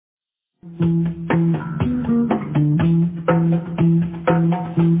Good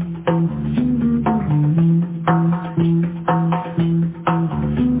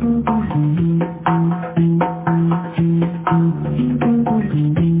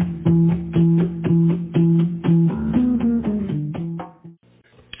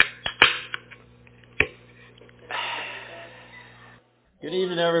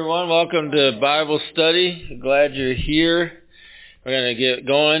evening, everyone. Welcome to Bible study. Glad you're here. We're going to get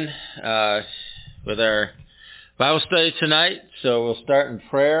going with our Bible study tonight. So we'll start in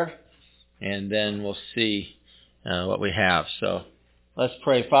prayer, and then we'll see what we have. So let's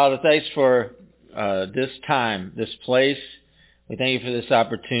pray. Father, thanks for this time, this place. We thank you for this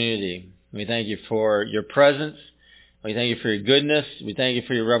opportunity. We thank you for your presence. We thank you for your goodness. We thank you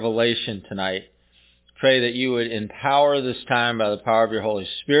for your revelation tonight. Pray that you would empower this time by the power of your Holy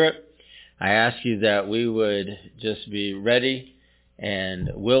Spirit. I ask you that we would just be ready and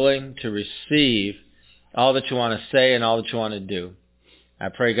willing to receive all that you want to say and all that you want to do. I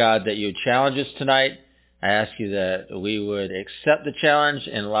pray, God, that you would challenge us tonight. I ask you that we would accept the challenge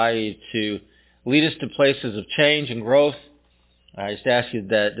and allow you to lead us to places of change and growth. I just ask you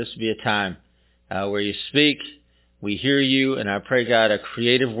that this would be a time where you speak, we hear you, and I pray, God, a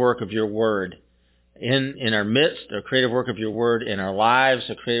creative work of your word in our midst, a creative work of your word in our lives,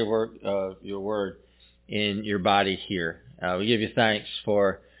 a creative work of your word in your body here. We give you thanks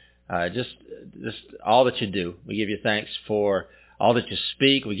for just all that you do. We give you thanks for all that you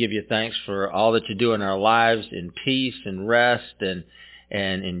speak. We give you thanks for all that you do in our lives in peace and rest and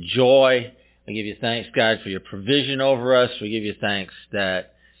in joy. We give you thanks, God, for your provision over us. We give you thanks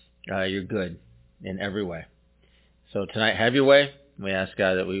that you're good in every way. So tonight, have your way. We ask,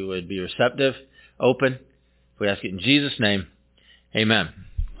 God, that we would be receptive, open. We ask it in Jesus' name. Amen.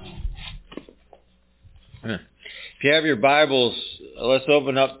 If you have your Bibles, let's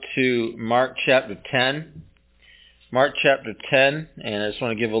open up to Mark chapter 10. Mark chapter 10, and I just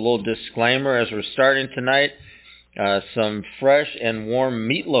want to give a little disclaimer as we're starting tonight. Some fresh and warm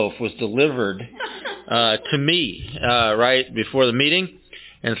meatloaf was delivered to me right before the meeting,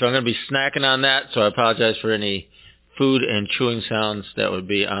 and so I'm going to be snacking on that, so I apologize for any food and chewing sounds that would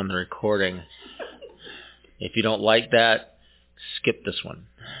be on the recording. If you don't like that, skip this one.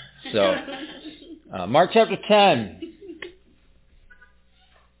 So, Mark chapter 10.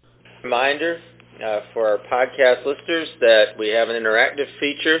 Reminder for our podcast listeners that we have an interactive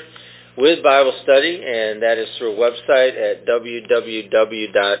feature with Bible study, and that is through a website at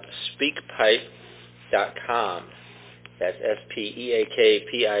www.speakpipe.com. That's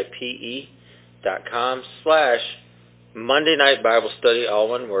speakpipe.com/Monday Night Bible Study, all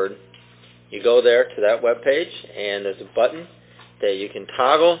one word. You go there to that webpage, and there's a button that you can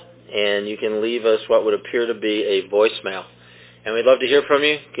toggle, and you can leave us what would appear to be a voicemail. And we'd love to hear from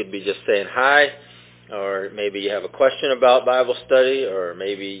you. Could be just saying hi, or maybe you have a question about Bible study, or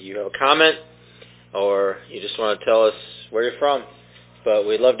maybe you have a comment, or you just want to tell us where you're from. But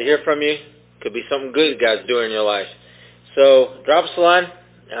we'd love to hear from you. Could be something good God's doing in your life. So drop us a line,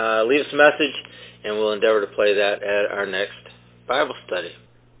 leave us a message, and we'll endeavor to play that at our next Bible study.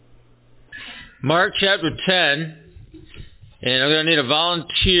 Mark chapter 10, and I'm going to need a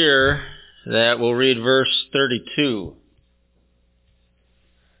volunteer that will read verse 32.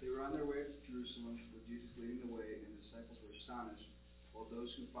 They were on their way to Jerusalem with Jesus leading the way, and the disciples were astonished, while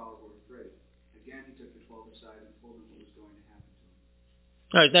those who followed were afraid. Again, he took the 12 aside and told them what was going to happen to them.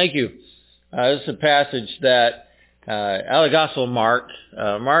 All right, thank you. This is a passage that out of the Gospel of Mark.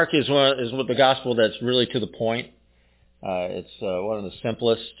 Mark is the gospel that's really to the point. It's one of the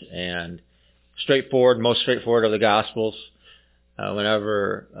simplest and most straightforward of the Gospels.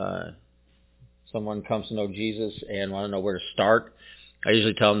 Whenever someone comes to know Jesus and want to know where to start, I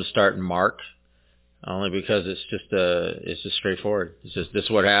usually tell them to start in Mark, only because it's just straightforward. It's just this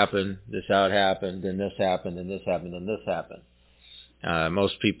is what happened, this how it happened, then this happened, and this happened, and this happened.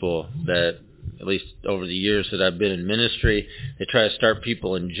 Most people that, at least over the years that I've been in ministry, they try to start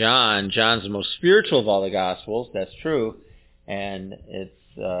people in John. John's the most spiritual of all the Gospels. That's true, and it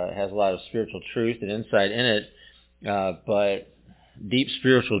has a lot of spiritual truth and insight in it. But deep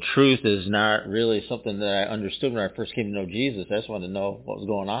spiritual truth is not really something that I understood when I first came to know Jesus. I just wanted to know what was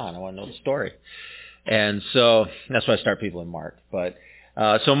going on. I wanted to know the story. And so that's why I start people in Mark. But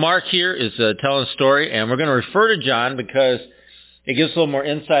so Mark here is telling a story, and we're going to refer to John because it gives a little more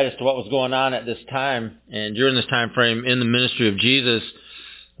insight as to what was going on at this time and during this time frame in the ministry of Jesus,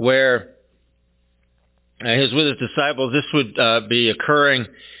 where he was with his disciples. This would be occurring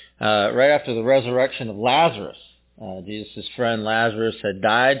right after the resurrection of Lazarus. Jesus' friend Lazarus had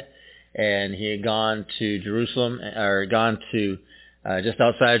died, and he had gone to Jerusalem, or gone to just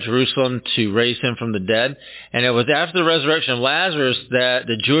outside Jerusalem to raise him from the dead. And it was after the resurrection of Lazarus that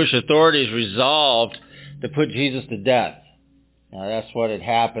the Jewish authorities resolved to put Jesus to death. Now, that's what had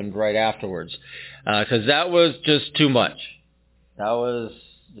happened right afterwards, because that was just too much.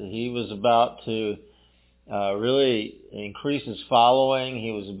 He was about to really increase his following.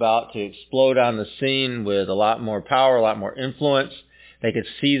 He was about to explode on the scene with a lot more power, a lot more influence. They could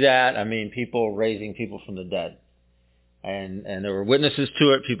see that. I mean, people raising people from the dead. And there were witnesses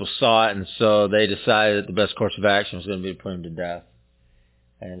to it. People saw it. And so they decided that the best course of action was going to be to put him to death,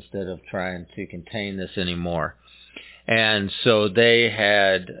 and instead of trying to contain this anymore. And so they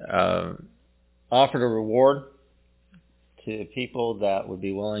had offered a reward to people that would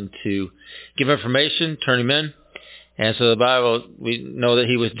be willing to give information, turn him in. And so the Bible, we know that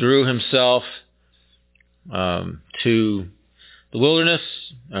he withdrew himself to the wilderness,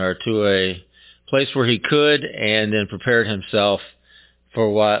 or to a place where he could, and then prepared himself for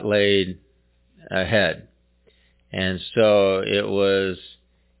what laid ahead. And so it was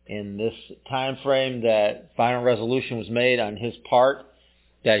in this time frame that final resolution was made on his part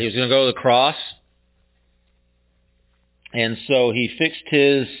that he was going to go to the cross. And so he fixed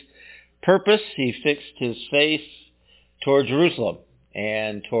his purpose, he fixed his face toward Jerusalem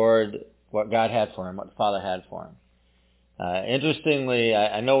and toward what God had for him, what the Father had for him. Interestingly,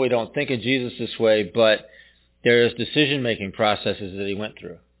 I know we don't think of Jesus this way, but there's decision-making processes that he went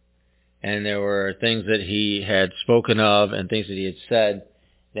through. And there were things that he had spoken of and things that he had said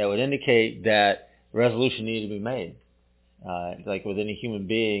that would indicate that resolution needed to be made. Like with any human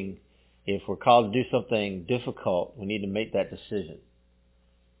being, if we're called to do something difficult, we need to make that decision.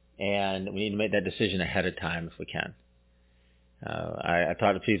 And we need to make that decision ahead of time if we can. I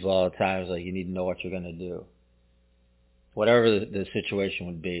talk to people all the time. It's like, you need to know what you're going to do. Whatever the situation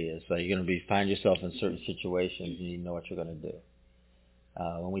would be, it's like you're going to find yourself in certain situations, you need to know what you're going to do.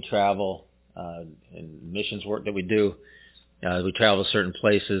 When we travel, in missions work that we do, we travel to certain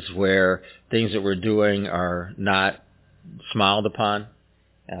places where things that we're doing are not smiled upon.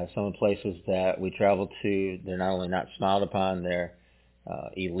 Some of the places that we travel to, they're not only not smiled upon, they're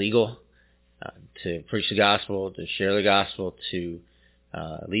illegal. To preach the gospel, to share the gospel, to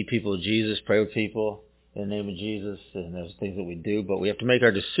lead people to Jesus, pray with people in the name of Jesus, and there's things that we do, but we have to make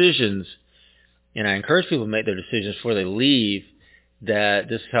our decisions, and I encourage people to make their decisions before they leave, that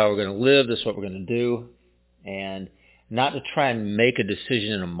this is how we're going to live, this is what we're going to do, and not to try and make a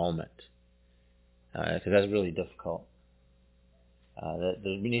decision in a moment, because that's really difficult. There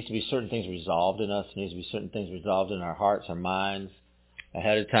needs to be certain things resolved in us, there needs to be certain things resolved in our hearts, our minds,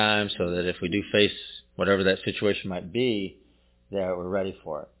 ahead of time, so that if we do face whatever that situation might be, that we're ready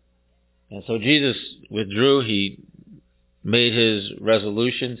for it. And so Jesus withdrew. He made his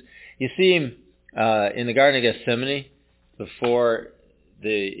resolutions. You see him in the Garden of Gethsemane before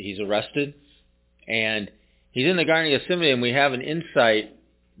he's arrested. And he's in the Garden of Gethsemane, and we have an insight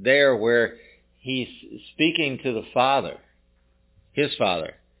there where he's speaking to the Father, his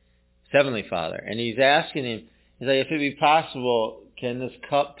Father, Heavenly Father. And he's asking him, he's like, if it be possible, can this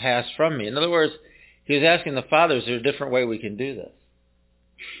cup pass from me? In other words, he was asking the Father, is there a different way we can do this?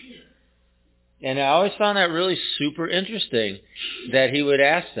 And I always found that really super interesting that he would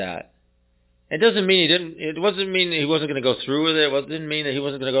ask that. It doesn't mean it wasn't mean that he wasn't going to go through with it. It didn't mean that he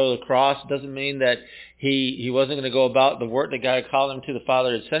wasn't going to go to the cross. It doesn't mean that he wasn't going to go about the work that God had called him to, the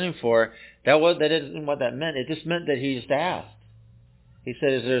Father had sent him for. That isn't what that meant. It just meant that he just asked. He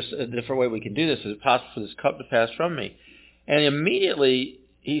said, is there a different way we can do this? Is it possible for this cup to pass from me? And immediately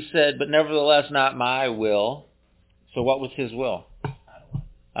he said, but nevertheless not my will. So what was his will?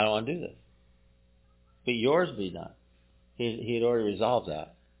 I don't want to do this. But yours be done. He had already resolved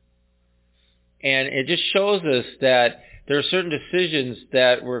that. And it just shows us that there are certain decisions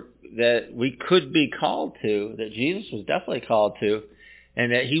that we could be called to, that Jesus was definitely called to,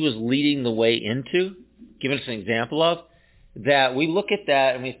 and that he was leading the way into, giving us an example of, that we look at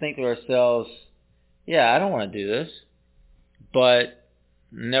that and we think to ourselves, yeah, I don't want to do this, but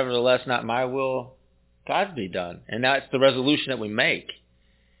nevertheless not my will, God's be done. And that's the resolution that we make.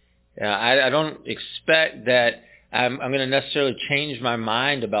 I don't expect that I'm going to necessarily change my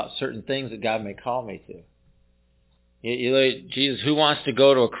mind about certain things that God may call me to. Jesus, who wants to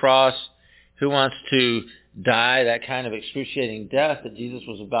go to a cross? Who wants to die that kind of excruciating death that Jesus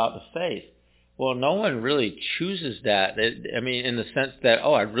was about to face? Well, no one really chooses that. I mean, in the sense that,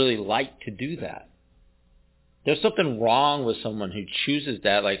 I'd really like to do that. There's something wrong with someone who chooses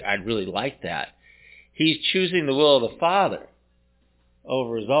that, like, I'd really like that. He's choosing the will of the Father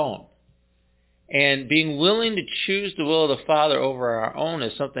over his own. And being willing to choose the will of the Father over our own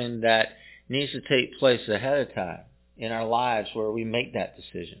is something that needs to take place ahead of time in our lives where we make that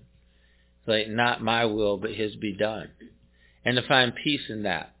decision. It's like, not my will, but his be done. And to find peace in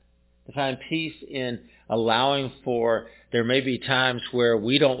that. To find peace in allowing for, there may be times where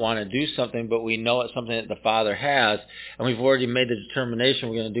we don't want to do something, but we know it's something that the Father has, and we've already made the determination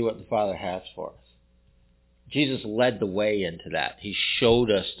we're going to do what the Father has for us. Jesus led the way into that. He showed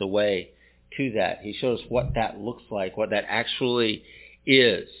us the way to that. He showed us what that looks like, what that actually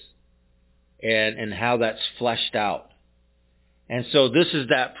is, and how that's fleshed out. And so this is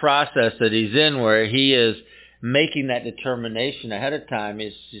that process that he's in where he is making that determination ahead of time,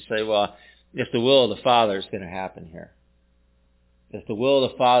 is to say, well, if the will of the Father is going to happen here. If the will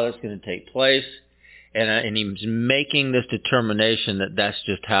of the Father is going to take place, and he's making this determination that that's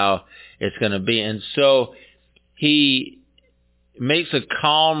just how it's going to be. And so he makes a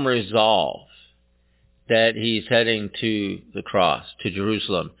calm resolve that he's heading to the cross, to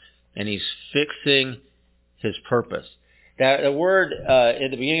Jerusalem, and he's fixing his purpose. That the word at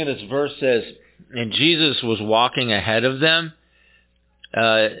the beginning of this verse says, and Jesus was walking ahead of them.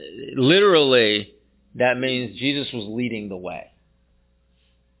 Literally, that means Jesus was leading the way.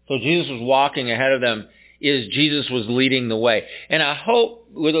 So Jesus was walking ahead of them is Jesus was leading the way. And I hope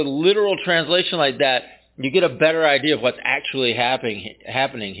with a literal translation like that, you get a better idea of what's actually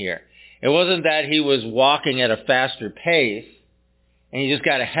happening here. It wasn't that he was walking at a faster pace and he just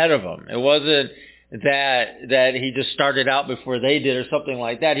got ahead of them. It wasn't that he just started out before they did or something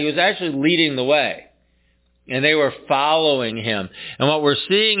like that. He was actually leading the way. And they were following him. And what we're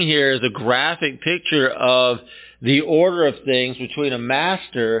seeing here is a graphic picture of the order of things between a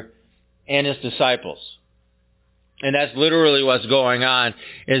master and his disciples. And that's literally what's going on,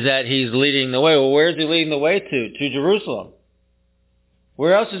 is that he's leading the way. Well, where is he leading the way to? To Jerusalem.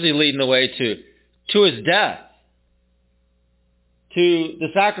 Where else is he leading the way to? To his death. To the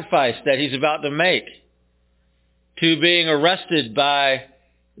sacrifice that he's about to make. To being arrested by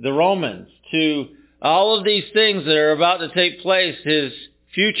the Romans. To all of these things that are about to take place, his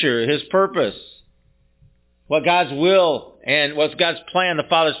future, his purpose, what God's will and what's God's plan, the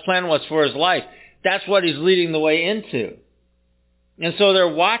Father's plan was for his life. That's what he's leading the way into. And so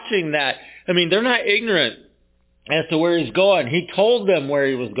they're watching that. I mean, they're not ignorant as to where he's going. He told them where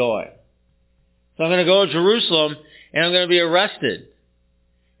he was going. So I'm going to go to Jerusalem and I'm going to be arrested.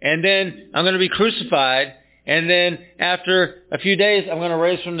 And then I'm going to be crucified. And then after a few days, I'm going to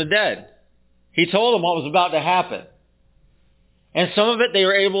raise from the dead. He told them what was about to happen. And some of it they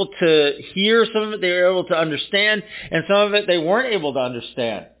were able to hear, some of it they were able to understand, and some of it they weren't able to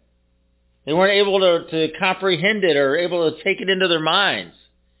understand. They weren't able to comprehend it or able to take it into their minds.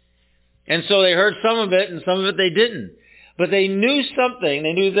 And so they heard some of it and some of it they didn't. But they knew something.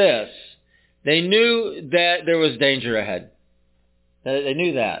 They knew this. They knew that there was danger ahead. They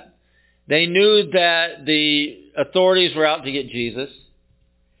knew that. They knew that the authorities were out to get Jesus.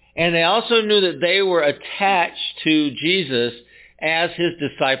 And they also knew that they were attached to Jesus as his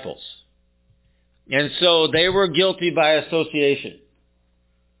disciples. And so they were guilty by association.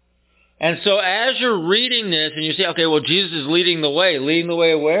 And so as you're reading this and you say, okay, well, Jesus is leading the way. Leading the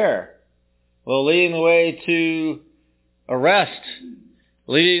way where? Well, leading the way to arrest.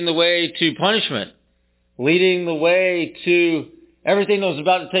 Leading the way to punishment. Leading the way to everything that was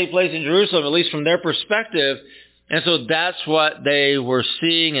about to take place in Jerusalem, at least from their perspective. And so that's what they were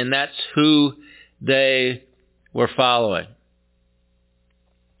seeing, and that's who they were following.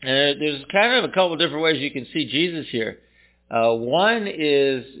 And there's kind of a couple different ways you can see Jesus here. One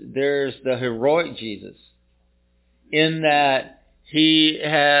is there's the heroic Jesus, in that he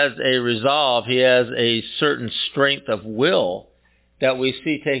has a resolve, he has a certain strength of will that we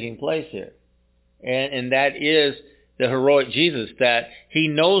see taking place here. And that is the heroic Jesus, that he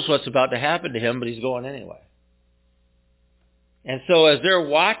knows what's about to happen to him, but he's going anyway. And so as they're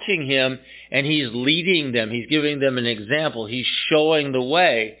watching him and he's leading them, he's giving them an example, he's showing the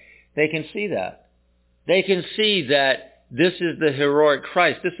way, they can see that. They can see that this is the heroic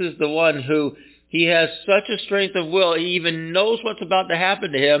Christ. This is the one who he has such a strength of will. He even knows what's about to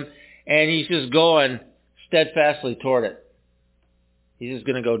happen to him, and he's just going steadfastly toward it. He's just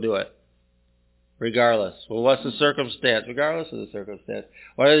going to go do it, regardless. Well, what's the circumstance? Regardless of the circumstance.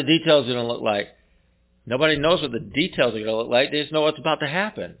 What are the details going to look like? Nobody knows what the details are going to look like. They just know what's about to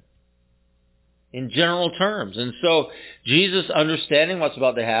happen in general terms. And so Jesus understanding what's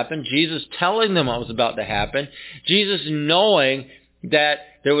about to happen, Jesus telling them what was about to happen, Jesus knowing that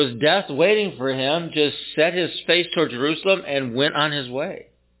there was death waiting for him, just set his face toward Jerusalem and went on his way.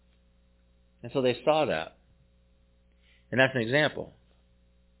 And so they saw that. And that's an example.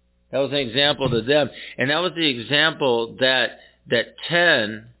 That was an example to them. And that was the example that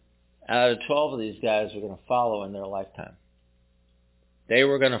 10 out of 12 of these guys were going to follow in their lifetime. They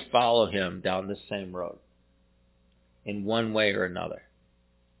were going to follow him down this same road in one way or another.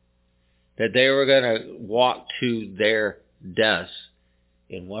 That they were going to walk to their deaths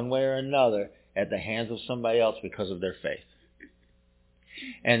in one way or another at the hands of somebody else because of their faith.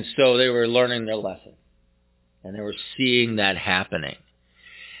 And so they were learning their lesson. And they were seeing that happening.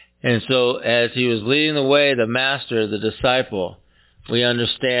 And so as he was leading the way, the master, the disciple, we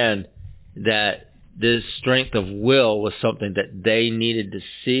understand that this strength of will was something that they needed to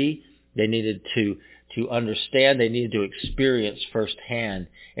see, they needed to understand, they needed to experience firsthand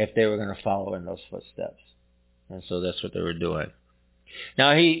if they were going to follow in those footsteps. And so that's what they were doing.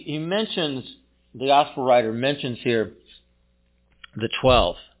 Now he mentions, the gospel writer mentions here the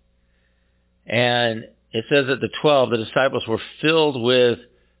 12. And it says that the 12, the disciples, were filled with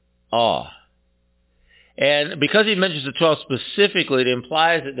awe. And because he mentions the 12 specifically, it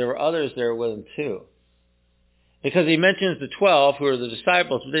implies that there were others there with him too. Because he mentions the 12, who are the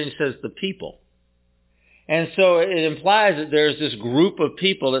disciples, but then he says the people. And so it implies that there's this group of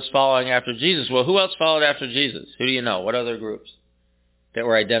people that's following after Jesus. Well, who else followed after Jesus? Who do you know? What other groups that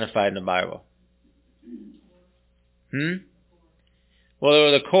were identified in the Bible? Well, there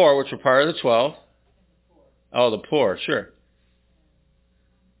were the core, which were part of the 12. Oh, the poor, sure.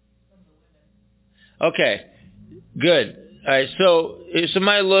 Okay, good. All right, so if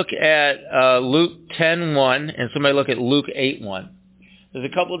somebody look at Luke 10:1 and somebody look at Luke 8:1, there's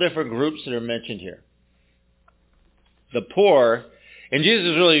a couple different groups that are mentioned here. The poor, and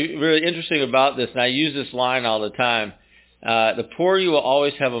Jesus is really, really interesting about this, and I use this line all the time. The poor you will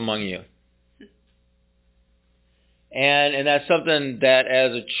always have among you. And that's something that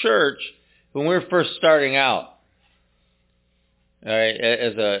as a church, when we're first starting out, all right,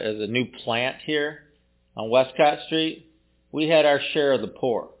 as a new plant here on Westcott Street, we had our share of the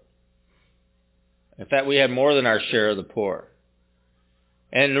poor. In fact, we had more than our share of the poor.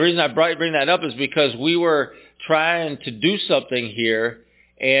 And the reason I bring that up is because we were trying to do something here,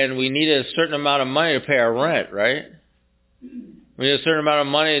 and we needed a certain amount of money to pay our rent, right? We needed a certain amount of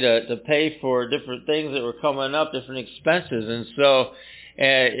money to pay for different things that were coming up, different expenses. And so,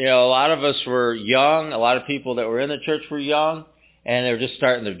 a lot of us were young. A lot of people that were in the church were young, and they were just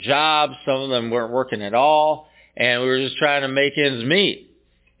starting their jobs. Some of them weren't working at all, and we were just trying to make ends meet.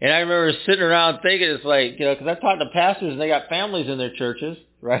 And I remember sitting around thinking, it's like, because I talked to pastors, and they got families in their churches,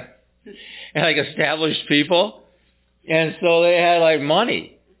 right? And like established people. And so they had like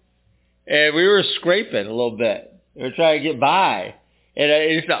money. And we were scraping a little bit. We were trying to get by. And I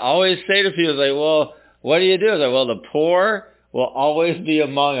used to always say to people, like, well, what do you do? I was like, well, the poor will always be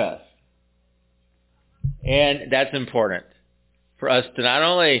among us. And that's important for us to not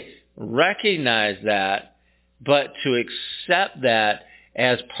only recognize that, but to accept that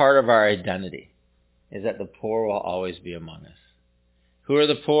as part of our identity, is that the poor will always be among us. Who are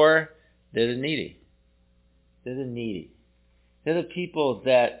the poor? They're the needy. They're the needy. They're the people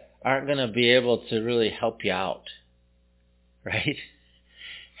that aren't going to be able to really help you out, right?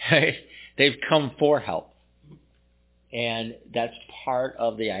 They've come for help. And that's part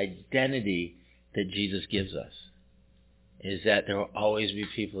of the identity that Jesus gives us, is that there will always be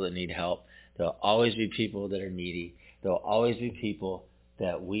people that need help. There will always be people that are needy. There will always be people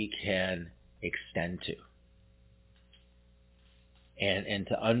that we can extend to. And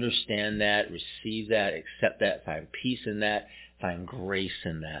to understand that, receive that, accept that, find peace in that, find grace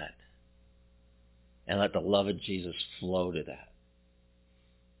in that. And let the love of Jesus flow to that.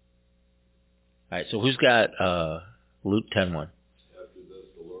 All right, so who's got Luke 10:1? After this,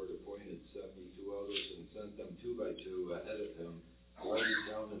 the Lord appointed 72 others and sent them 2 by 2 ahead of him to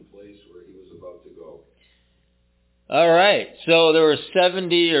every town and place where he was about to go. All right, so there were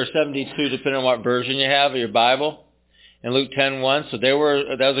 70 or 72, depending on what version you have of your Bible, in Luke 10:1. So that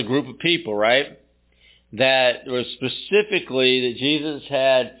was a group of people, right, that were specifically that Jesus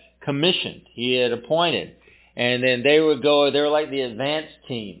had commissioned, he had appointed. And then they would go, they were like the advance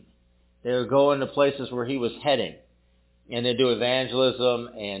team. They would go into places where he was heading. And they'd do evangelism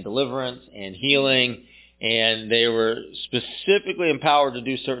and deliverance and healing. And they were specifically empowered to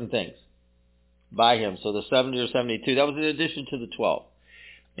do certain things by him. So the 70 or 72, that was in addition to the 12.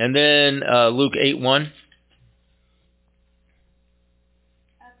 And then Luke 8:1.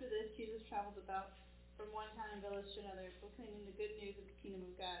 After this, Jesus traveled about from one town and village to another, proclaiming the good news of the kingdom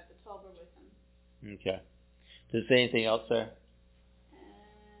of God. The 12 were with him. Okay. Does it say anything else there?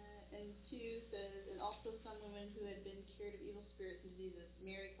 And 2 says, and also some women who had been cured of evil spirits and diseases,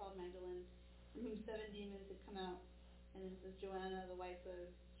 Mary called Magdalene, from whom 7 demons had come out, and then it says Joanna, the wife of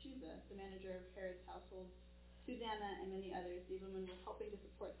Chuza, the manager of Herod's household, 2 Susanna, and many others. These women were helping to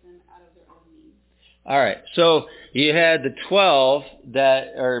support them out of their own means. All right, so you had the 12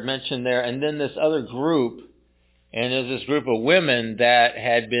 that are mentioned there, and then this other group, and there's this group of women that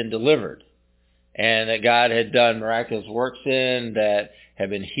had been delivered, and that God had done miraculous works in, that had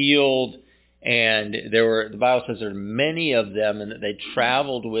been healed, and the Bible says there were many of them, and that they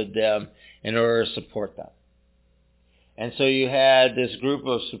traveled with them in order to support them. And so you had this group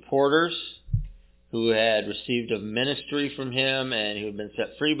of supporters who had received a ministry from him and who had been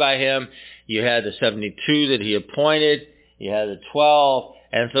set free by him. You had the 72 that he appointed. You had the 12.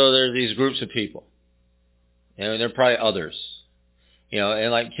 And so there's these groups of people. And there are probably others.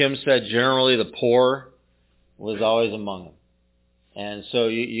 And like Kim said, generally the poor was always among them. And so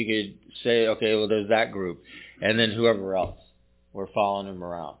you could say, okay, well, there's that group. And then whoever else were following him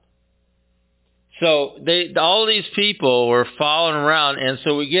around. So all these people were following around. And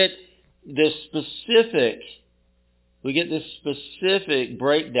so we get this specific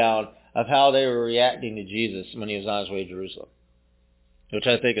breakdown of how they were reacting to Jesus when he was on his way to Jerusalem, which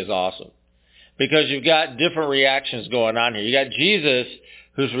I think is awesome. Because you've got different reactions going on here. You got Jesus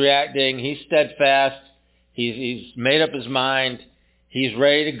who's reacting. He's steadfast. He's made up his mind. He's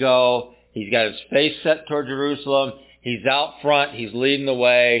ready to go. He's got his face set toward Jerusalem. He's out front. He's leading the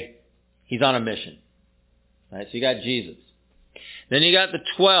way. He's on a mission. All right, so you got Jesus. Then you got the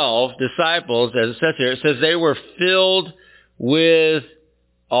 12 disciples, as it says here. It says they were filled with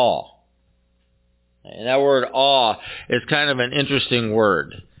awe. And that word awe is kind of an interesting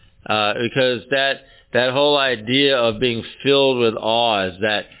word. Because that whole idea of being filled with awe is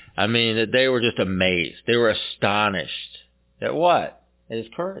that they were just amazed. They were astonished. At what? At his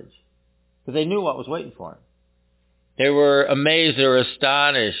courage. Because they knew what was waiting for him. They were amazed. They were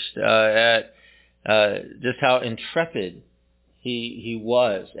astonished at just how intrepid he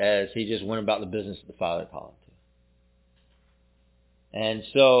was as he just went about the business that the Father called him to. And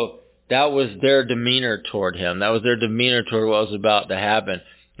so that was their demeanor toward him. That was their demeanor toward what was about to happen.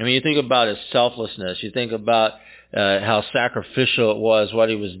 You think about his selflessness. You think about how sacrificial it was, what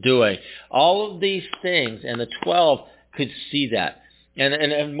he was doing. All of these things, and the 12 could see that.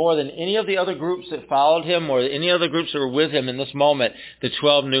 And more than any of the other groups that followed him or any other groups that were with him in this moment, the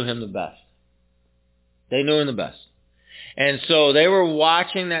 12 knew him the best. They knew him the best. And so they were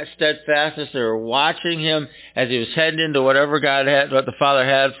watching that steadfastness. They were watching him as he was heading into whatever what the Father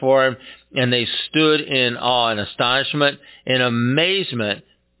had for him. And they stood in awe and astonishment and amazement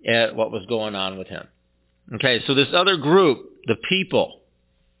at what was going on with him. Okay, so this other group, the people,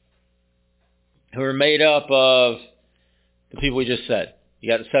 who were made up of the people we just said. You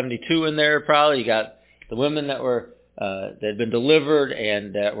got the 72 in there probably. You got the women that had been delivered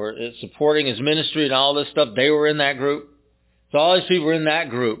and that were supporting his ministry and all this stuff. They were in that group. So all these people were in that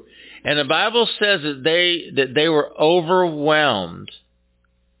group. And the Bible says that they were overwhelmed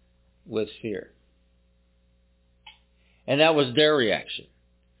with fear. And that was their reaction.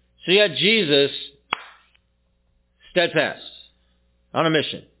 So you had Jesus steadfast on a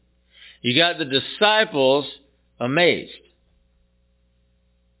mission. You got the disciples amazed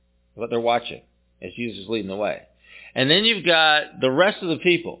at what they're watching as Jesus is leading the way. And then you've got the rest of the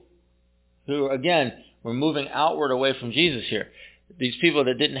people who, again, were moving outward away from Jesus here. These people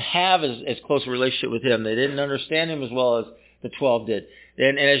that didn't have as close a relationship with him. They didn't understand him as well as the 12 did.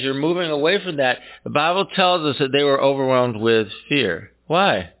 And as you're moving away from that, the Bible tells us that they were overwhelmed with fear.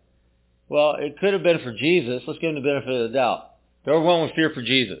 Why? Well, it could have been for Jesus. Let's give them the benefit of the doubt. They're overwhelmed with fear for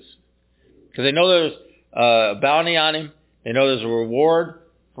Jesus. Because they know there's a bounty on him. They know there's a reward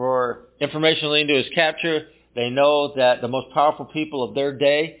for information leading to his capture. They know that the most powerful people of their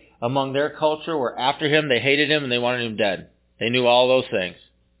day among their culture were after him. They hated him and they wanted him dead. They knew all those things.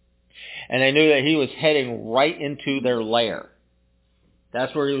 And they knew that he was heading right into their lair.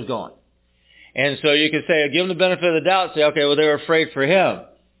 That's where he was going. And so you could say, give them the benefit of the doubt. Say, okay, well, they were afraid for him.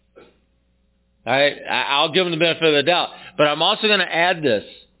 All right, I'll give them the benefit of the doubt. But I'm also going to add this,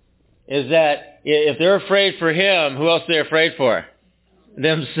 is that if they're afraid for him, who else are they afraid for?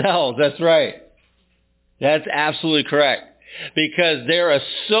 Themselves. That's right. That's absolutely correct. Because they're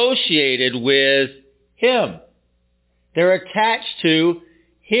associated with him. They're attached to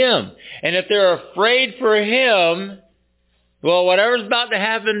him. And if they're afraid for him, well, whatever's about to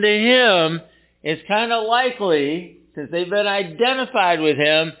happen to him is kind of likely, since they've been identified with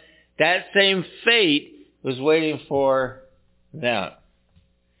him, that same fate was waiting for them.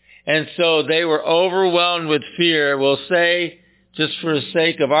 And so they were overwhelmed with fear. We'll say, just for the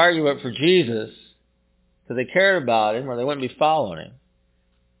sake of argument for Jesus, because they cared about him or they wouldn't be following him.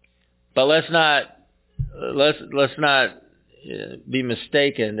 But let's not be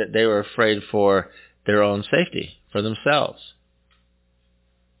mistaken that they were afraid for their own safety for themselves.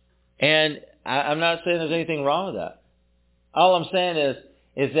 And I'm not saying there's anything wrong with that. All I'm saying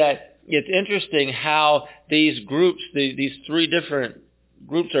is that it's interesting how these groups, these three different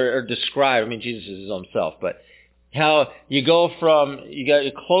groups are described. I mean, Jesus is his own self, but how you go from, you got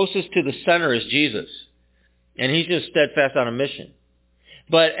your closest to the center is Jesus. And he's just steadfast on a mission.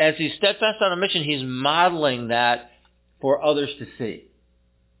 But as he's steadfast on a mission, he's modeling that for others to see.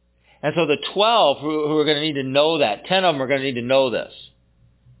 And so the 12 who are going to need to know that, 10 of them are going to need to know this.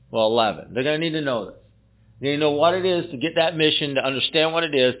 Well, 11. They're going to need to know this. They need to know what it is to get that mission, to understand what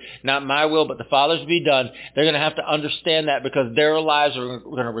it is. Not my will, but the Father's be done. They're going to have to understand that because their lives are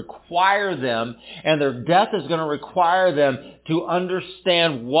going to require them, and their death is going to require them to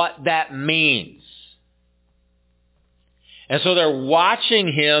understand what that means. And so they're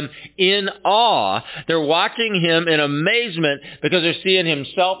watching him in awe. They're watching him in amazement because they're seeing him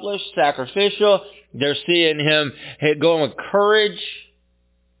selfless, sacrificial. They're seeing him going with courage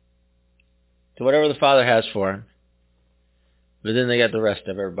to whatever the Father has for him. But then they got the rest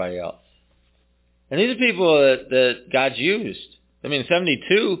of everybody else. And these are people that God's used. I mean,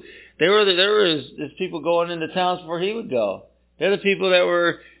 72, there was people going into towns before he would go. They're the people that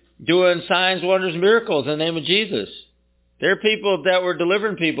were doing signs, wonders, miracles in the name of Jesus. There are people that were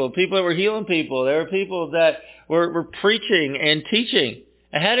delivering people that were healing people. There are people that were preaching and teaching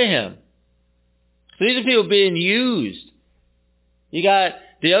ahead of him. So these are people being used. You got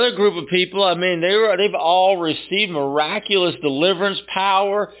the other group of people, I mean, they've all received miraculous deliverance,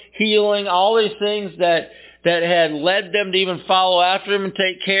 power, healing, all these things that had led them to even follow after him and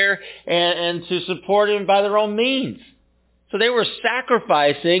take care and to support him by their own means. So they were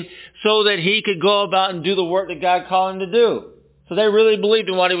sacrificing so that he could go about and do the work that God called him to do. So they really believed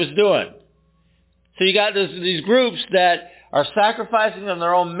in what he was doing. So you got these groups that are sacrificing on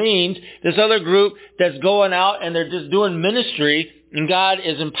their own means. This other group that's going out and they're just doing ministry, and God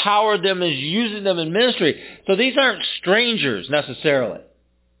has empowered them, is using them in ministry. So these aren't strangers necessarily.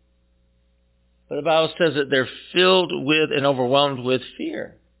 But the Bible says that they're filled with and overwhelmed with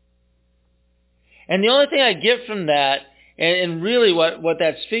fear. And the only thing I get from that, and really what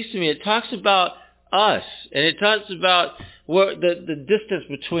that speaks to me, it talks about us. And it talks about what the distance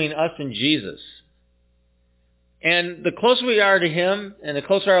between us and Jesus. And the closer we are to him, and the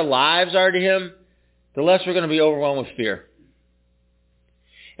closer our lives are to him, the less we're going to be overwhelmed with fear.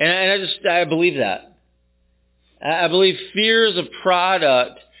 And I believe that. I believe fear is a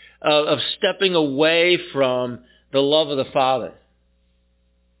product of stepping away from the love of the Father.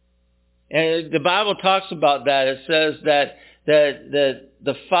 And the Bible talks about that. It says that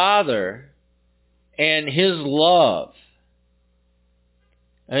the Father and his love,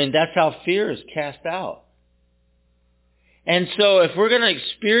 I mean, that's how fear is cast out. And so if we're going to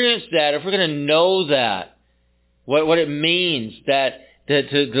experience that, if we're going to know that, what it means that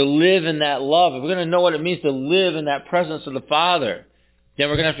to live in that love, if we're going to know what it means to live in that presence of the Father, then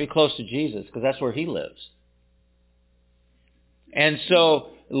we're going to have to be close to Jesus because that's where he lives. And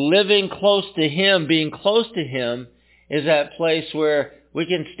so living close to him, being close to him, is that place where we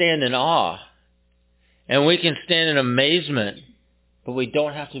can stand in awe and we can stand in amazement, but we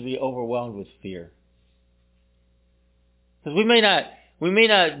don't have to be overwhelmed with fear. Because we may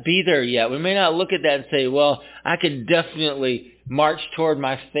not be there yet. We may not look at that and say, well, I can definitely march toward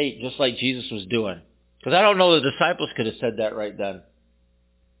my fate just like Jesus was doing. Because I don't know the disciples could have said that right then.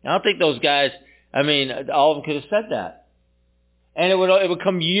 I don't think those guys, I mean, all of them could have said that. And it would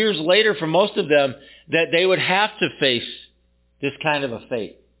come years later for most of them that they would have to face this kind of a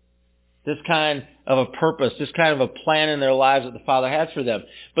fate, this kind of a purpose, this kind of a plan in their lives that the Father had for them.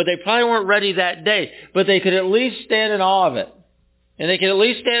 But they probably weren't ready that day. But they could at least stand in awe of it. And they could at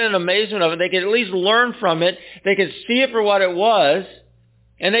least stand in amazement of it. They could at least learn from it. They could see it for what it was.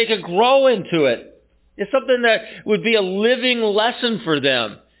 And they could grow into it. It's something that would be a living lesson for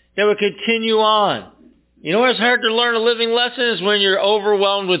them that would continue on. You know what's hard to learn a living lesson is when you're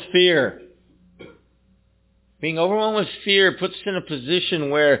overwhelmed with fear. Being overwhelmed with fear puts us in a position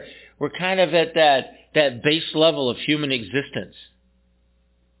where we're kind of at that base level of human existence.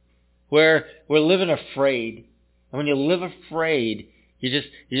 Where we're living afraid. And when you live afraid, you're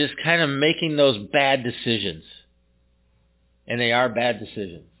just kind of making those bad decisions. And they are bad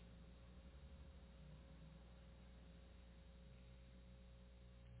decisions.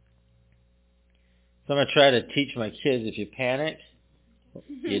 So I'm going to try to teach my kids, if you panic,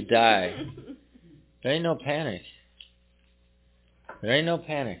 you die. There ain't no panic. There ain't no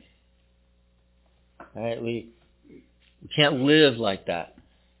panic. All right, we can't live like that.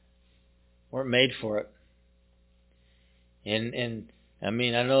 We're made for it. And I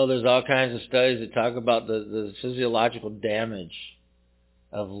mean, I know there's all kinds of studies that talk about the physiological damage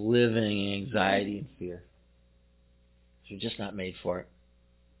of living in anxiety and fear. We're just not made for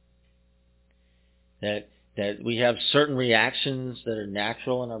it. That we have certain reactions that are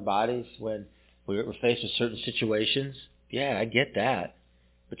natural in our bodies when we're faced with certain situations. Yeah, I get that.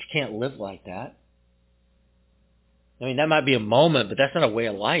 But you can't live like that. I mean, that might be a moment, but that's not a way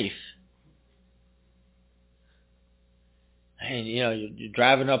of life. And, you're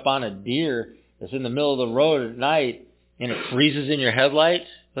driving up on a deer that's in the middle of the road at night and it freezes in your headlights.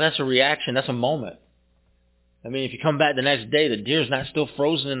 Well, that's a reaction. That's a moment. I mean, if you come back the next day, the deer's not still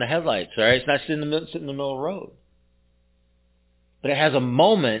frozen in the headlights, all right? It's not sitting in the middle of the road. But it has a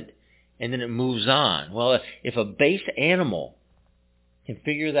moment, and then it moves on. Well, if a base animal can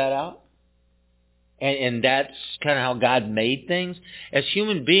figure that out, and that's kind of how God made things, as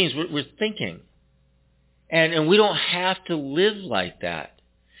human beings, we're thinking. And we don't have to live like that,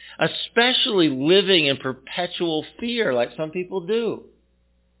 especially living in perpetual fear like some people do.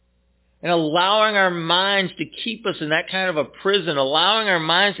 And allowing our minds to keep us in that kind of a prison, allowing our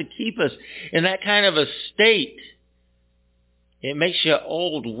minds to keep us in that kind of a state, it makes you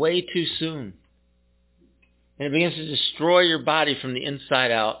old way too soon. And it begins to destroy your body from the inside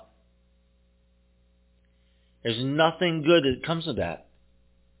out. There's nothing good that comes of that.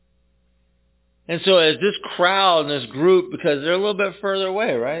 And so as this crowd and this group, because they're a little bit further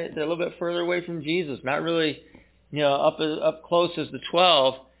away, right? They're a little bit further away from Jesus, not really, up close as the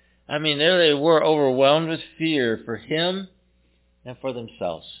 12. I mean, there they were, overwhelmed with fear for him and for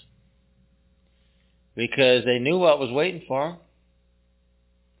themselves. Because they knew what was waiting for them.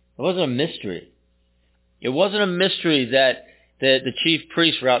 It wasn't a mystery. It wasn't a mystery that the chief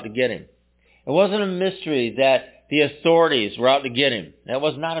priests were out to get him. It wasn't a mystery that the authorities were out to get him. That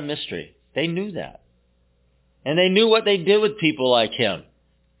was not a mystery. They knew that. And they knew what they did with people like him.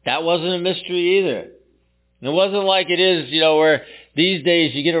 That wasn't a mystery either. And it wasn't like it is, where these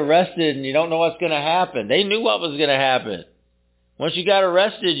days you get arrested and you don't know what's going to happen. They knew what was going to happen. Once you got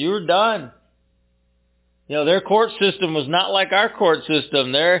arrested, you were done. Their court system was not like our court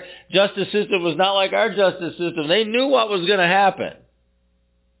system. Their justice system was not like our justice system. They knew what was going to happen.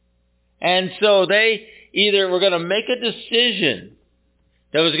 And so they either were going to make a decision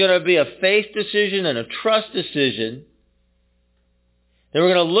that was going to be a faith decision and a trust decision. They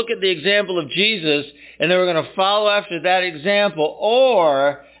were going to look at the example of Jesus and they were going to follow after that example,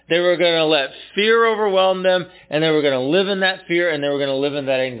 or they were going to let fear overwhelm them and they were going to live in that fear and they were going to live in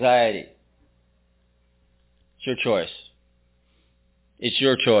that anxiety. It's your choice. It's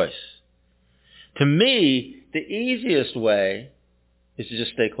your choice. To me, the easiest way is to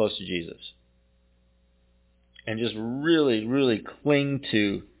just stay close to Jesus and just really, really cling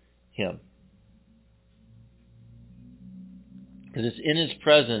to him. Because it's in his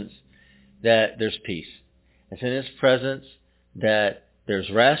presence that there's peace. It's in his presence that there's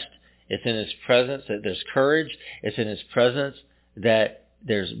rest. It's in his presence that there's courage. It's in his presence that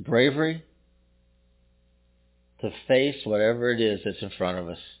there's bravery to face whatever it is that's in front of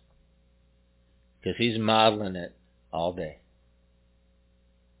us. Because he's modeling it all day.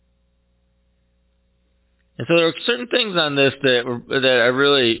 And so there were certain things on this that I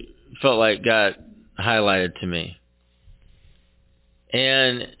really felt like got highlighted to me.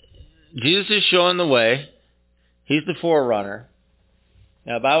 And Jesus is showing the way. He's the forerunner.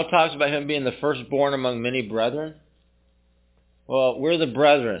 Now, the Bible talks about him being the firstborn among many brethren. Well, we're the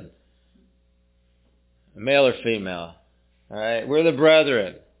brethren. Male or female. All right? We're the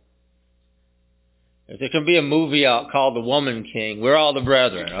brethren. If there can be a movie out called The Woman King, we're all the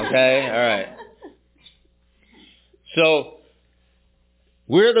brethren. Okay? All right. So,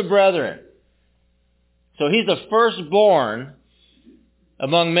 we're the brethren. So he's the firstborn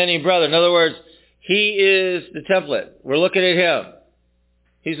among many brethren. In other words, he is the template. We're looking at him.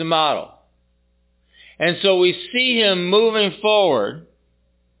 He's the model. And so we see him moving forward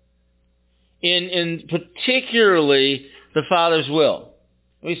in particularly the Father's will.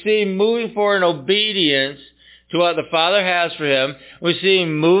 We see him moving forward in obedience to what the Father has for him. We see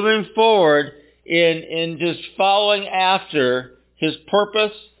him moving forward in just following after his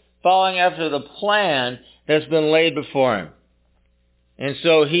purpose, following after the plan that's been laid before him. And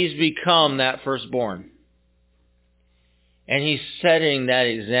so he's become that firstborn. And he's setting that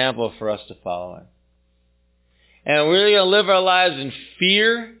example for us to follow him. And we're going to live our lives in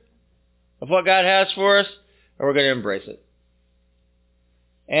fear of what God has for us, or we're going to embrace it.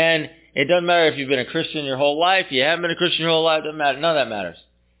 And it doesn't matter if you've been a Christian your whole life, you haven't been a Christian your whole life, it doesn't matter. None of that matters.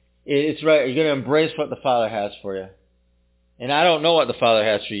 It's right. You're going to embrace what the Father has for you. And I don't know what the Father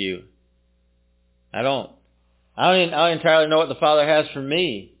has for you. I don't I don't entirely know what the Father has for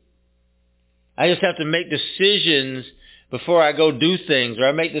me. I just have to make decisions before I go do things, or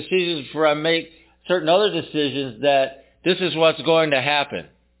I make decisions before I make certain other decisions that this is what's going to happen.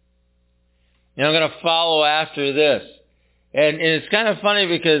 And I'm going to follow after this. And it's kind of funny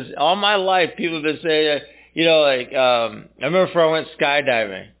because all my life people have been saying, I remember before I went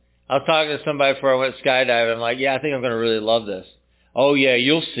skydiving. I was talking to somebody before I went skydiving. I'm like, yeah, I think I'm going to really love this. Oh yeah,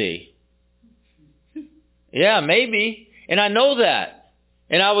 you'll see. Yeah, maybe. And I know that.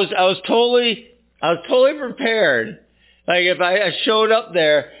 And I was totally prepared. Like if I showed up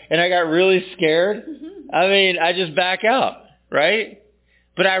there and I got really scared, I just back out, right?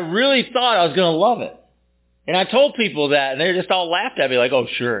 But I really thought I was going to love it. And I told people that, and they just all laughed at me like, oh,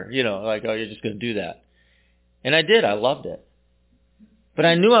 sure, oh, you're just going to do that. And I did. I loved it. But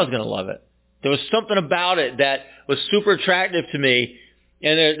I knew I was going to love it. There was something about it that was super attractive to me,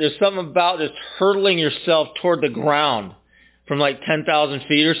 and there's something about just hurtling yourself toward the ground from like 10,000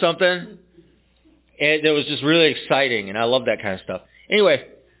 feet or something. And it was just really exciting, and I love that kind of stuff. Anyway,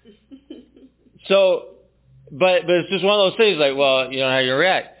 so, but it's just one of those things like, well, how you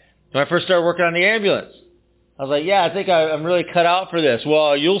react. When I first started working on the ambulance, I was like, yeah, I think I'm really cut out for this.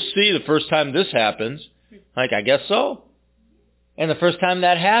 Well, you'll see the first time this happens. Like, I guess so. And the first time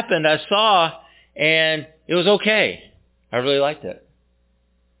that happened, I saw, and it was okay. I really liked it.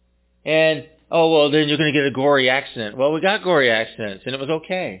 And, oh, well, then you're going to get a gory accident. Well, we got gory accidents, and it was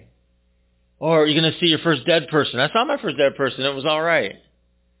okay. Or you're going to see your first dead person. I saw my first dead person. It was all right.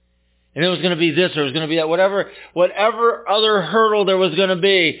 And it was going to be this, or it was going to be that. Whatever other hurdle there was going to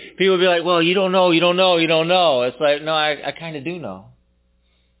be, people would be like, well, you don't know. It's like, no, I kind of do know.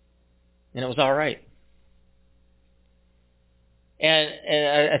 And it was all right. And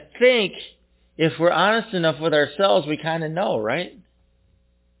I think if we're honest enough with ourselves, we kind of know, right?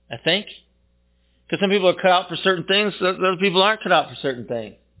 I think. Because some people are cut out for certain things, other people aren't cut out for certain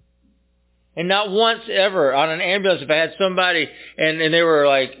things. And not once ever on an ambulance, if I had somebody and they were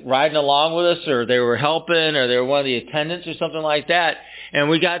like riding along with us, or they were helping, or they were one of the attendants or something like that, and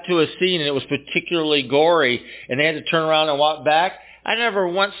we got to a scene and it was particularly gory and they had to turn around and walk back, I never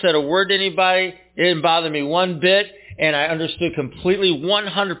once said a word to anybody. It didn't bother me one bit, and I understood completely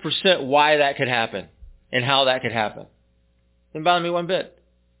 100% why that could happen and how that could happen. Didn't bother me one bit.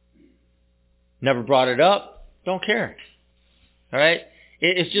 Never brought it up. Don't care. All right?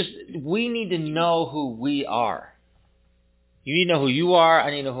 It's just, we need to know who we are. You need to know who you are.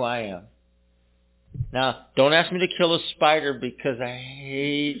 I need to know who I am. Now, don't ask me to kill a spider because I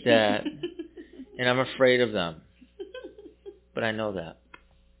hate that. And I'm afraid of them. But I know that.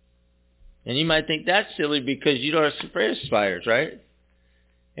 And you might think that's silly because you don't have afraid of spiders, right?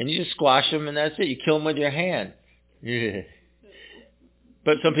 And you just squash them and that's it. You kill them with your hand. Yeah.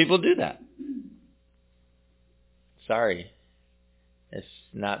 But some people do that. Sorry. It's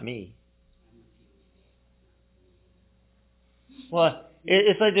not me. Well,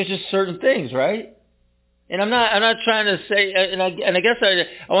 it's like there's just certain things, right? And I'm not trying to say, and I guess I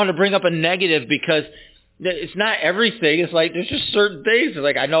want to bring up a negative because it's not everything. It's like there's just certain things. It's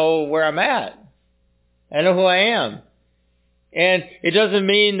like I know where I'm at. I know who I am. And it doesn't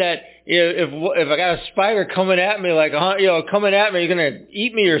mean that if I got a spider coming at me, like coming at me, you're going to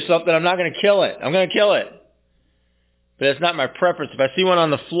eat me or something, I'm not going to kill it. I'm going to kill it. But it's not my preference. If I see one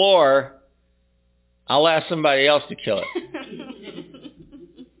on the floor, I'll ask somebody else to kill it.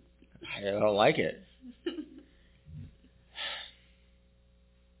 I don't like it.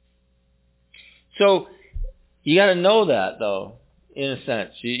 So you got to know that, though, in a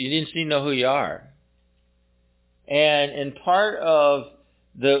sense. You just need to know who you are. And part of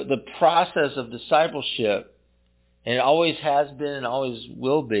the process of discipleship, and it always has been and always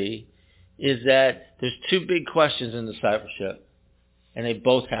will be, is that there's two big questions in discipleship, and they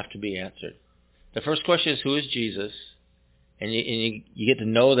both have to be answered. The first question is, who is Jesus? And you get to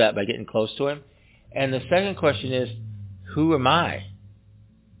know that by getting close to him. And the second question is, who am I?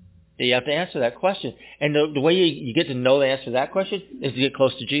 You have to answer that question. And the way you get to know the answer to that question is to get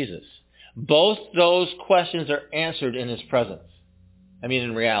close to Jesus. Both those questions are answered in his presence.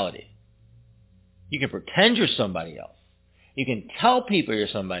 In reality. You can pretend you're somebody else. You can tell people you're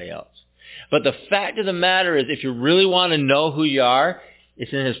somebody else. But the fact of the matter is, if you really want to know who you are,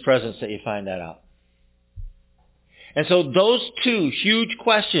 it's in his presence that you find that out. And so those two huge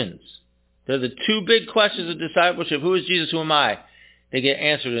questions, they're the two big questions of discipleship. Who is Jesus? Who am I? They get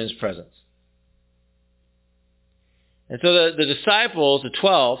answered in his presence. And so the disciples, the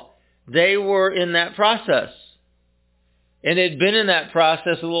 12, they were in that process. And they'd been in that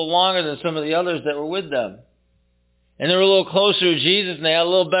process a little longer than some of the others that were with them. And they were a little closer to Jesus, and they had a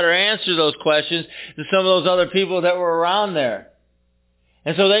little better answer to those questions than some of those other people that were around there.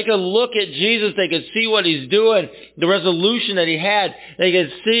 And so they could look at Jesus, they could see what he's doing, the resolution that he had. They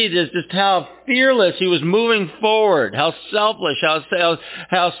could see just how fearless he was moving forward, how selfless,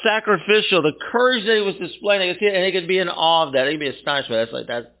 how sacrificial, the courage that he was displaying. They could see it, and they could be in awe of that. They could be astonished by that.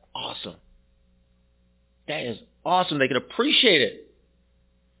 That's awesome. That is awesome. They could appreciate it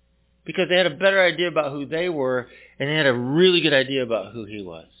because they had a better idea about who they were, and they had a really good idea about who he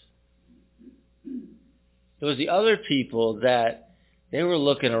was. It was the other people that they were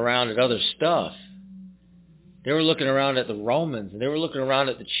looking around at other stuff. They were looking around at the Romans, and they were looking around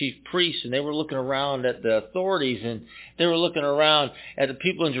at the chief priests, and they were looking around at the authorities, and they were looking around at the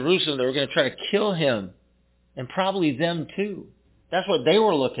people in Jerusalem that were going to try to kill him, and probably them too. That's what they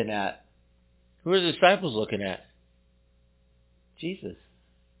were looking at. Who were the disciples looking at? Jesus.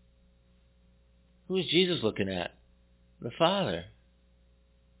 Who is Jesus looking at? The Father.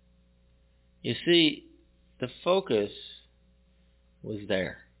 You see, the focus was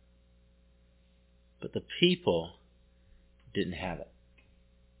there. But the people didn't have it.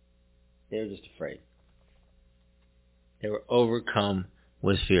 They were just afraid. They were overcome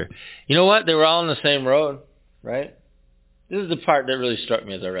with fear. You know what? They were all on the same road, right? This is the part that really struck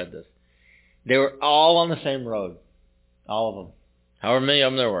me as I read this. They were all on the same road. All of them. However many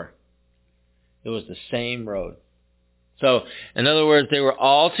of them there were. It was the same road. So, in other words, they were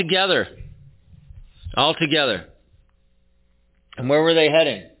all together. All together. And where were they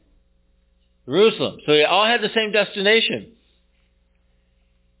heading? Jerusalem. So they all had the same destination.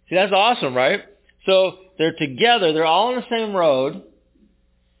 See, that's awesome, right? So they're together. They're all on the same road.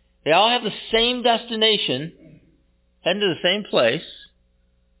 They all have the same destination, heading to the same place.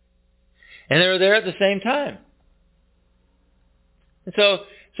 And they were there at the same time. And so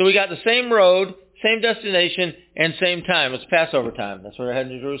we got the same road, same destination, and same time. It's Passover time. That's where they're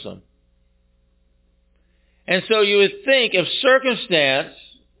heading to Jerusalem. And so you would think if circumstance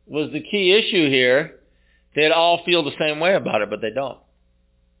was the key issue here, they'd all feel the same way about it, but they don't.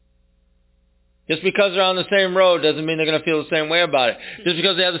 Just because they're on the same road doesn't mean they're going to feel the same way about it. Just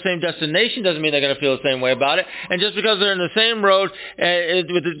because they have the same destination doesn't mean they're going to feel the same way about it. And just because they're in the same road,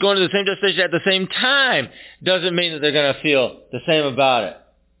 going to the same destination at the same time, doesn't mean that they're going to feel the same about it.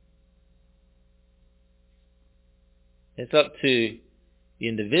 It's up to the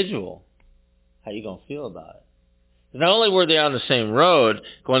individual how you going to feel about it. Not only were they on the same road,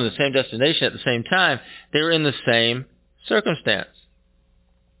 going to the same destination at the same time, they were in the same circumstance.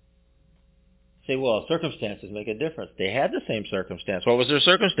 You say, well, circumstances make a difference. They had the same circumstance. What was their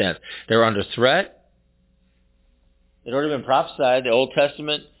circumstance? They were under threat. It had already been prophesied, the Old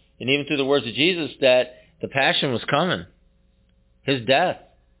Testament, and even through the words of Jesus, that the passion was coming. His death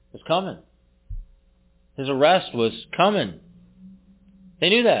was coming. His arrest was coming. They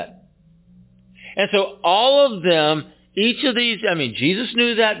knew that. And so all of them, each of these, Jesus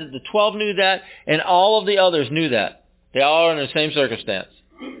knew that, the 12 knew that, and all of the others knew that. They all are in the same circumstance.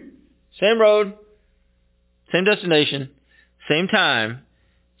 Same road, same destination, same time,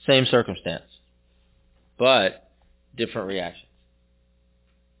 same circumstance. But different reactions.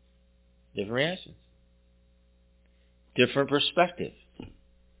 Different reactions. Different perspective.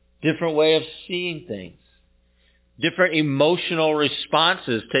 Different way of seeing things. Different emotional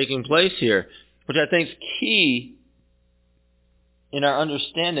responses taking place here, which I think is key in our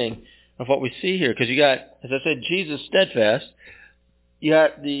understanding of what we see here. Because you got, as I said, Jesus steadfast. You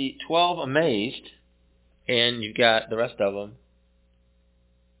got the 12 amazed. And you've got the rest of them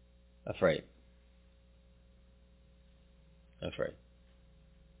afraid. Afraid.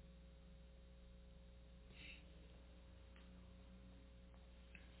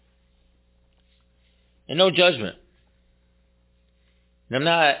 And no judgment. And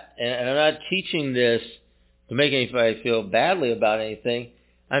I'm not teaching this to make anybody feel badly about anything.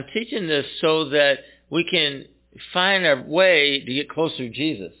 I'm teaching this so that we can find a way to get closer to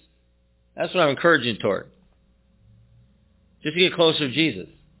Jesus. That's what I'm encouraging toward. Just to get closer to Jesus.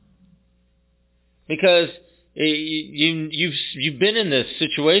 Because you've been in this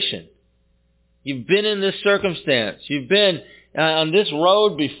situation. You've been in this circumstance. You've been on this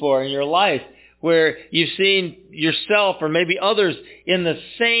road before in your life, where you've seen yourself or maybe others in the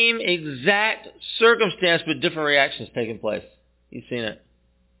same exact circumstance but different reactions taking place. You've seen it.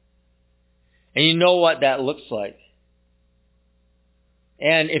 And you know what that looks like.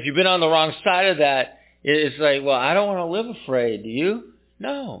 And if you've been on the wrong side of that, it's like, well, I don't want to live afraid. Do you?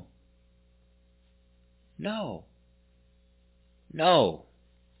 No. No. No.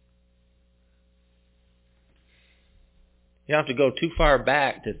 You don't have to go too far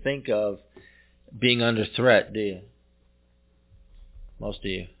back to think of being under threat, do you? Most of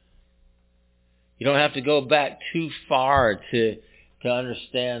you. You don't have to go back too far to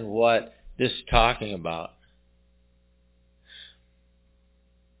understand what this is talking about.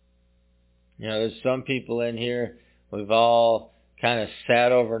 You know, there's some people in here, we've all kind of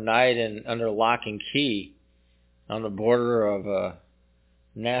sat overnight and under lock and key on the border of a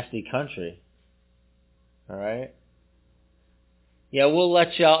nasty country. All right? Yeah, we'll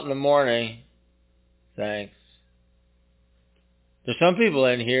let you out in the morning. Thanks. There's some people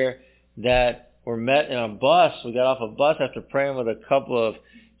in here that were met in a bus. We got off a bus after praying with a couple of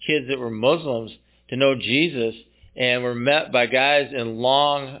kids that were Muslims to know Jesus, and were met by guys in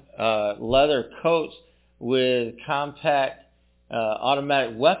long leather coats with compact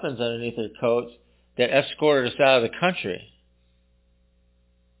automatic weapons underneath their coats that escorted us out of the country.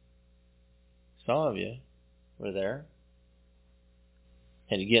 Some of you were there.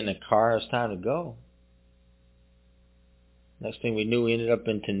 Had to get in a car. It was time to go. Next thing we knew, we ended up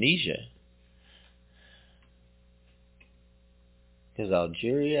in Tunisia. Because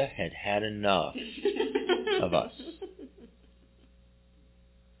Algeria had had enough of us.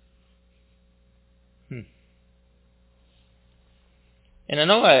 And I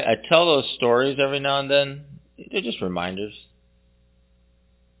know I tell those stories every now and then. They're just reminders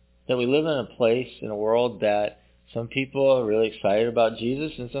that we live in a place, in a world that some people are really excited about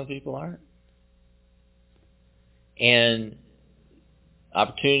Jesus and some people aren't. And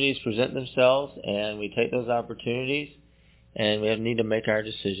opportunities present themselves, and we take those opportunities, and we need to make our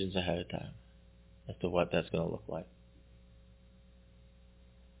decisions ahead of time as to what that's going to look like.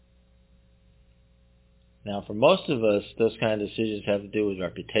 Now, for most of us, those kind of decisions have to do with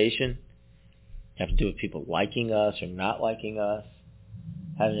reputation, have to do with people liking us or not liking us,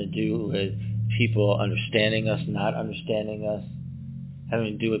 having to do with people understanding us, not understanding us,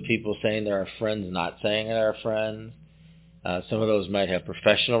 having to do with people saying they're our friends, not saying they're our friends. Some of those might have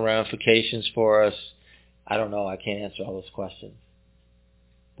professional ramifications for us. I don't know. I can't answer all those questions.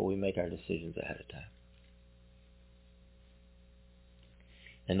 But we make our decisions ahead of time.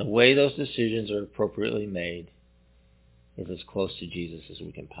 And the way those decisions are appropriately made is as close to Jesus as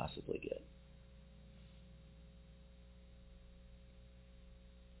we can possibly get.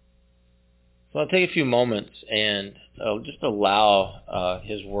 So I'll take a few moments and just allow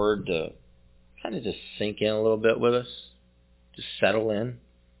His Word to kind of just sink in a little bit with us, just settle in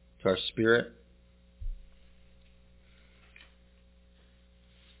to our spirit.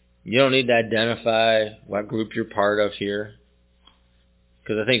 You don't need to identify what group you're part of here,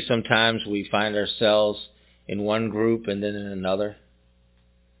 because I think sometimes we find ourselves in one group and then in another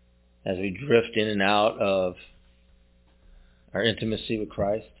as we drift in and out of our intimacy with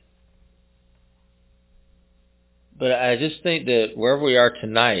Christ. But I just think that wherever we are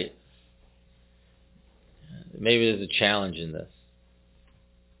tonight, maybe there's a challenge in this.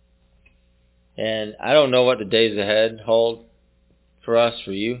 And I don't know what the days ahead hold for us,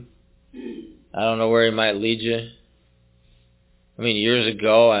 for you. I don't know where He might lead you. I mean, years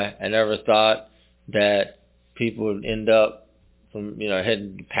ago, I never thought that people would end up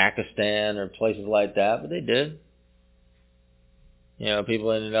heading to Pakistan or places like that, but they did.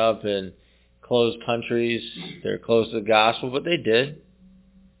 People ended up in closed countries. They're close to the gospel, but they did.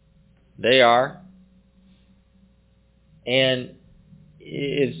 They are. And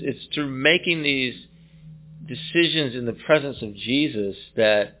it's through making these decisions in the presence of Jesus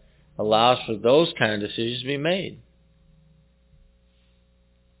that allows for those kind of decisions to be made.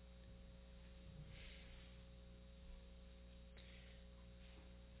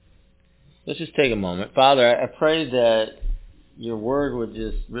 Let's just take a moment. Father, I pray that Your Word would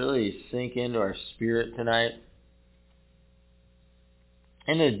just really sink into our spirit tonight,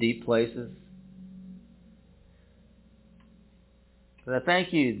 into deep places. But I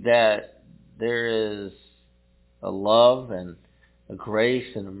thank You that there is a love and a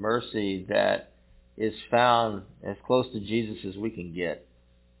grace and a mercy that is found as close to Jesus as we can get.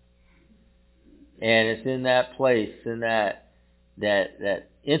 And it's in that place, in that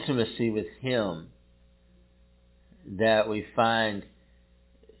intimacy with Him, that we find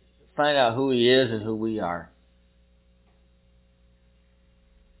out who He is and who we are.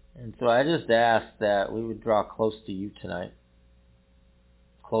 And so I just ask that we would draw close to You tonight.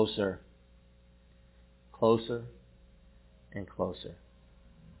 Closer, closer, and closer.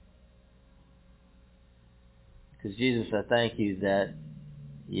 Because Jesus, I thank You that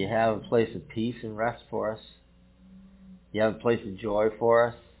You have a place of peace and rest for us. You have a place of joy for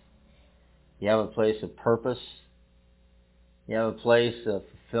us. You have a place of purpose. You have a place of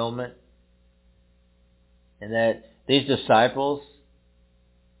fulfillment. And that these disciples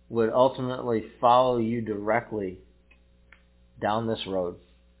would ultimately follow You directly down this road.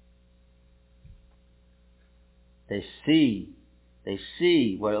 They see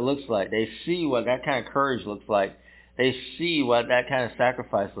what it looks like. They see what that kind of courage looks like. They see what that kind of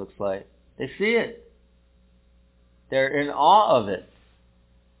sacrifice looks like. They see it. They're in awe of it.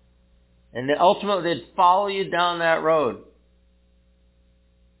 And then ultimately they'd follow you down that road.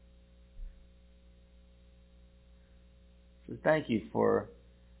 So thank you for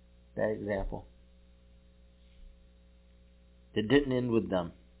that example. It didn't end with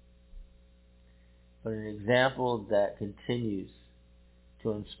them, but an example that continues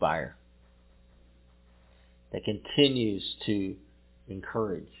to inspire, that continues to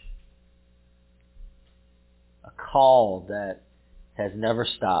encourage, a call that has never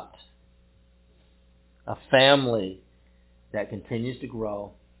stopped, a family that continues to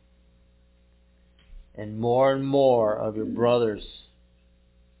grow, and more of your brothers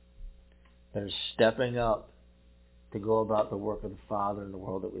that are stepping up to go about the work of the Father in the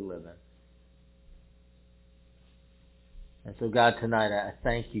world that we live in. And so God, tonight I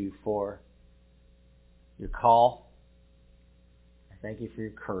thank you for your call. I thank you for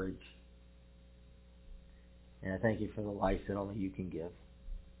your courage. And I thank you for the life that only you can give.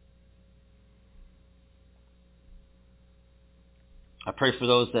 I pray for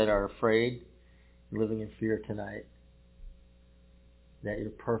those that are afraid, living in fear tonight, that your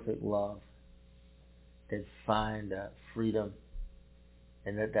perfect love they'd find freedom,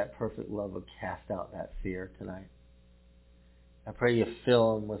 and that perfect love would cast out that fear tonight. I pray you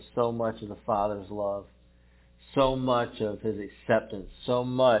fill them with so much of the Father's love, so much of his acceptance, so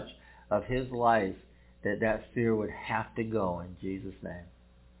much of his life that fear would have to go in Jesus' name.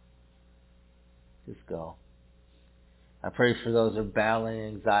 Just go. I pray for those who are battling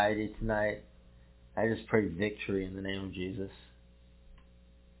anxiety tonight. I just pray victory in the name of Jesus.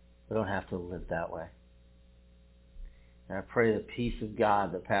 We don't have to live that way. And I pray the peace of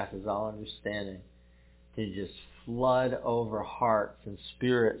God that passes all understanding to just flood over hearts and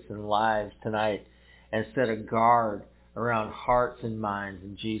spirits and lives tonight and set a guard around hearts and minds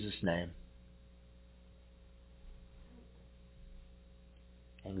in Jesus' name.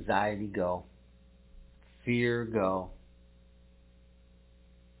 Anxiety go. Fear go.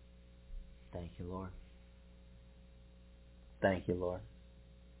 Thank you, Lord. Thank you, Lord.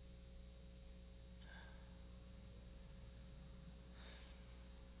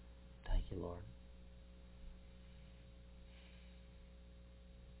 Thank you, Lord.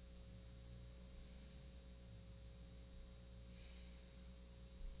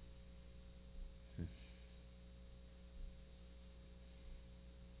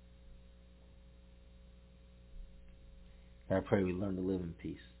 And I pray we learn to live in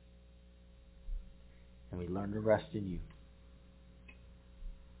peace. And we learn to rest in you.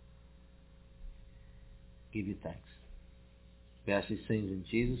 Give you thanks. We ask these things in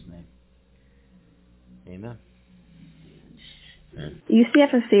Jesus' name. Amen.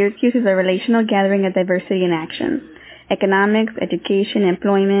 UCF of Syracuse is a relational gathering of diversity in action. Economics, education,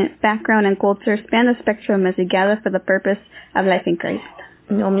 employment, background, and culture span the spectrum as we gather for the purpose of life in Christ.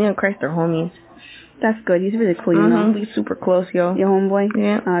 You know, me and Christ are homies. That's good. He's really cool, you know. We super close, yo. Your homeboy?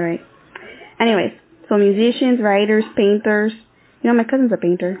 Yeah. All right. Anyways, so musicians, writers, painters. You know, my cousin's a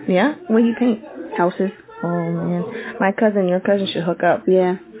painter. Yeah? What do you paint? Houses. Oh, man. My cousin, your cousin should hook up.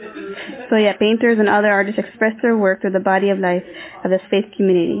 Yeah. So, yeah, painters and other artists express their work through the body of life of this faith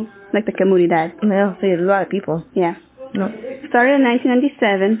community, like the comunidad. Yeah, so there's a lot of people. Yeah. No. Started in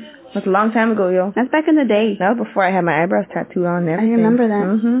 1997. That's a long time ago, yo. That's back in the day. That was before I had my eyebrows tattooed on and everything. I remember that.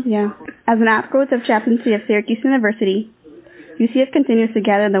 Mm-hmm. Yeah. As an outgrowth of chaplaincy of Syracuse University, UCF continues to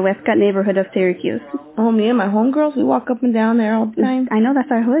gather in the Westcott neighborhood of Syracuse. Oh, me and my homegirls, we walk up and down there all the time. I know,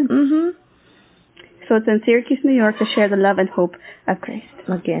 that's our hood. Mm-hmm. So it's in Syracuse, New York to share the love and hope of Christ.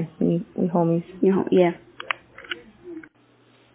 Again, we homies. You know, yeah.